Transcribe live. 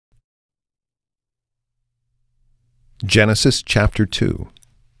Genesis chapter 2.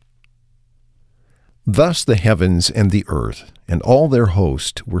 Thus the heavens and the earth and all their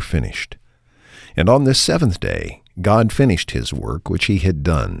host were finished. And on the seventh day God finished his work which he had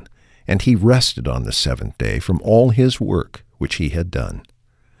done, and he rested on the seventh day from all his work which he had done.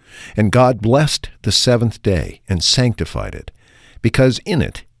 And God blessed the seventh day and sanctified it, because in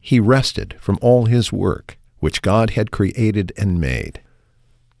it he rested from all his work which God had created and made.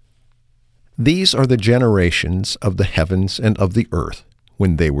 These are the generations of the heavens and of the earth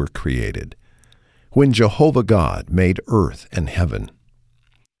when they were created, when Jehovah God made earth and heaven.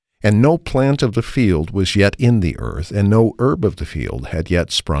 And no plant of the field was yet in the earth, and no herb of the field had yet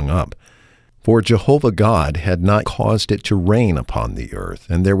sprung up. For Jehovah God had not caused it to rain upon the earth,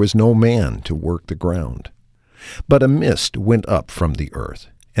 and there was no man to work the ground. But a mist went up from the earth,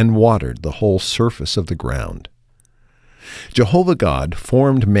 and watered the whole surface of the ground. Jehovah God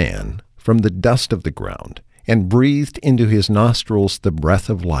formed man from the dust of the ground, and breathed into his nostrils the breath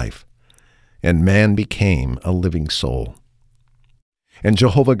of life, and man became a living soul. And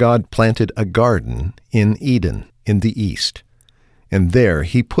Jehovah God planted a garden in Eden in the east, and there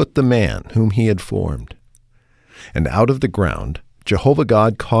he put the man whom he had formed. And out of the ground Jehovah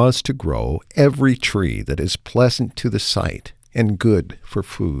God caused to grow every tree that is pleasant to the sight and good for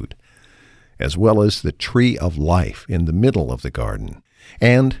food, as well as the tree of life in the middle of the garden,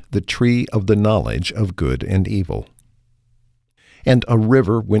 and the tree of the knowledge of good and evil. And a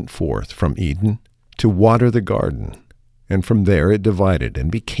river went forth from Eden to water the garden, and from there it divided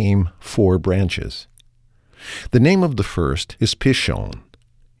and became 4 branches. The name of the first is Pishon.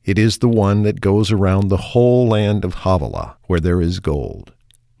 It is the one that goes around the whole land of Havilah, where there is gold.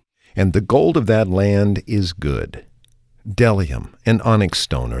 And the gold of that land is good. Bdellium and onyx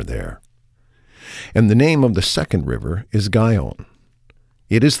stone are there. And the name of the second river is Gihon.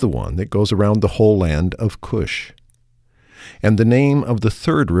 It is the one that goes around the whole land of Cush. And the name of the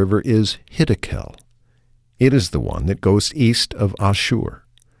third river is Hiddekel. It is the one that goes east of Ashur.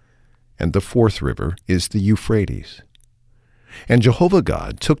 And the fourth river is the Euphrates. And Jehovah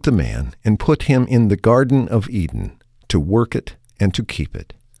God took the man and put him in the garden of Eden to work it and to keep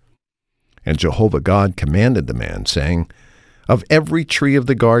it. And Jehovah God commanded the man, saying, Of every tree of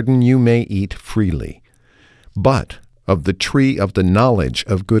the garden you may eat freely, but of the tree of the knowledge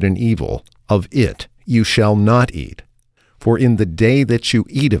of good and evil, of it you shall not eat, for in the day that you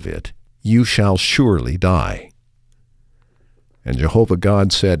eat of it you shall surely die. And Jehovah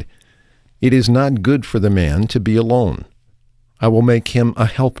God said, It is not good for the man to be alone. I will make him a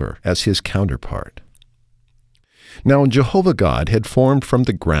helper as his counterpart. Now Jehovah God had formed from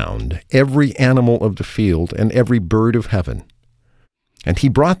the ground every animal of the field and every bird of heaven. And he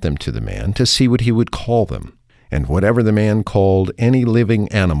brought them to the man to see what he would call them. And whatever the man called any living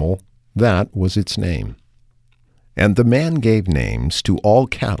animal, that was its name. And the man gave names to all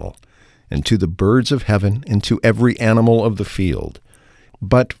cattle, and to the birds of heaven, and to every animal of the field.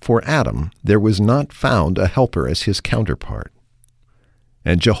 But for Adam there was not found a helper as his counterpart.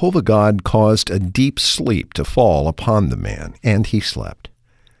 And Jehovah God caused a deep sleep to fall upon the man, and he slept.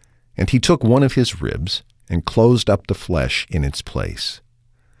 And he took one of his ribs, and closed up the flesh in its place.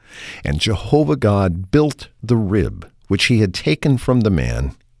 And Jehovah God built the rib which he had taken from the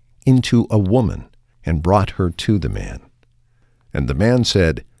man into a woman, and brought her to the man. And the man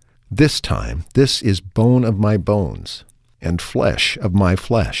said, This time this is bone of my bones, and flesh of my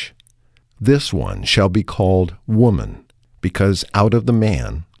flesh. This one shall be called woman, because out of the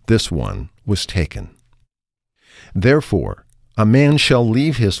man this one was taken. Therefore a man shall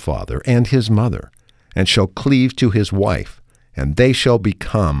leave his father and his mother, and shall cleave to his wife, and they shall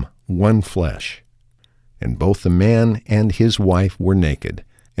become one flesh. And both the man and his wife were naked,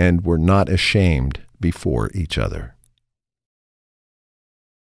 and were not ashamed before each other.